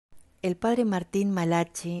El Padre Martín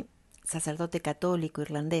MALACHI, sacerdote católico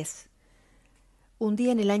irlandés, un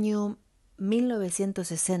día en el año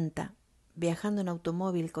 1960, viajando en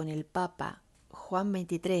automóvil con el Papa Juan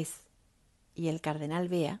XXIII y el Cardenal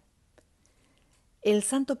Bea, el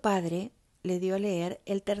Santo Padre le dio a leer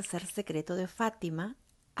el tercer secreto de Fátima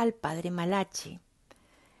al Padre Malachi,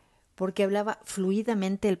 porque hablaba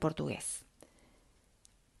fluidamente el portugués.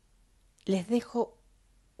 Les dejo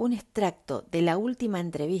un extracto de la última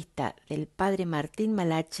entrevista del Padre Martín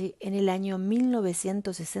Malachi en el año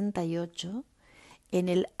 1968 en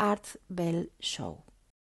el Art Bell Show.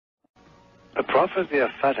 The prophecy of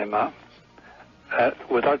Fatima,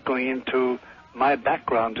 without going into my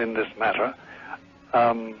background in this matter,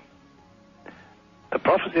 the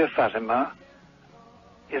prophecy of Fatima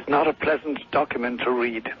is not a pleasant document to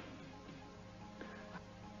read.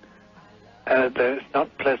 There's not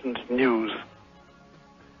pleasant news.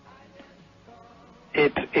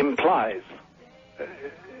 It implies,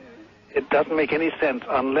 it doesn't make any sense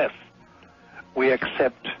unless we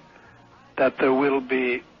accept that there will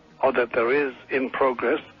be, or that there is in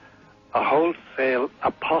progress, a wholesale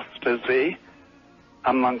apostasy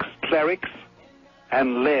amongst clerics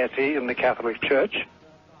and laity in the Catholic Church.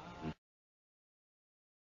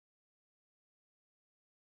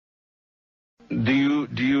 Do you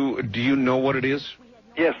know what it is?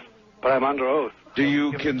 Yes, but I'm under oath. Do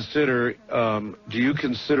you consider it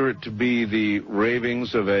to be the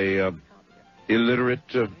ravings of a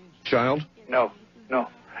illiterate child? No.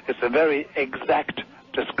 It's a very exact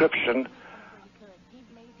description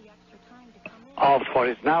of what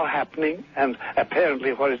is now happening and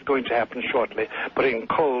apparently what is going to happen shortly, but in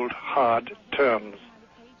cold, hard terms.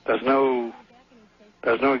 There's no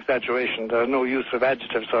exaggeration. There's no use of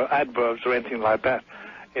adjectives or adverbs or anything like that.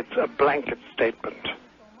 It's a blanket statement,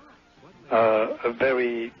 a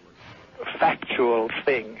very factual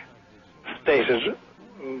thing, stated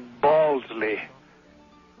baldly,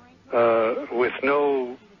 with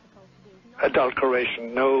no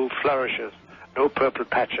adulteration, no flourishes, no purple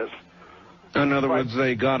patches. In other words,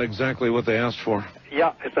 they got exactly what they asked for.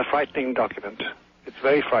 Yeah, it's a frightening document. It's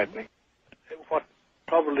very frightening. What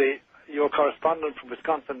probably your correspondent from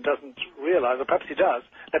Wisconsin doesn't realize, or perhaps he does,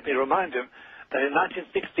 let me remind him, that in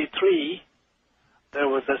 1963 there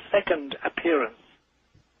was a second appearance,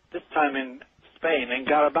 this time in Spain, in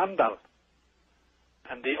Garabandal.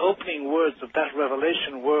 And the opening words of that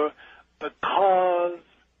revelation were, "Because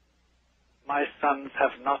my sons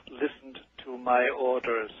have not listened to my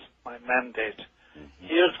orders, my mandate,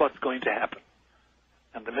 here's what's going to happen."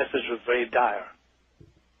 And the message was very dire.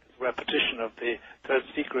 It's a repetition of the third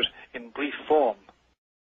secret in brief form.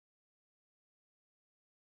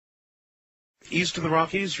 East of the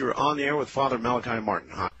Rockies, you're on the air with Father Malachi Martin.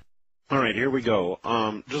 Hi. All right, here we go.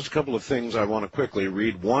 Just a couple of things I want to quickly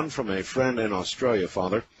read. One from a friend in Australia,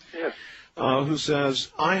 Father, Yes. who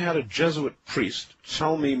says, I had a Jesuit priest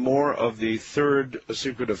tell me more of the third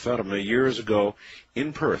secret of Fatima years ago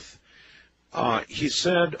in Perth. He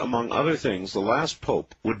said, among other things, the last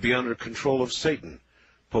pope would be under control of Satan.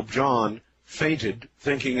 Pope John fainted,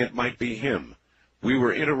 thinking it might be him. We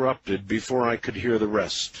were interrupted before I could hear the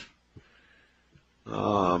rest.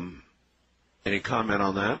 Any comment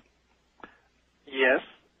on that? Yes.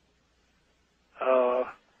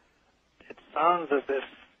 It sounds as if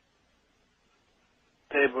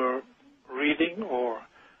they were reading or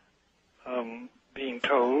being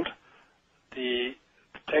told the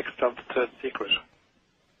text of the third secret.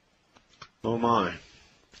 Oh, my.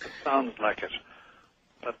 Sounds like it.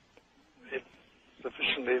 But it's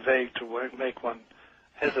sufficiently vague to make one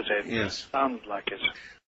hesitate. Yes. Sounds like it.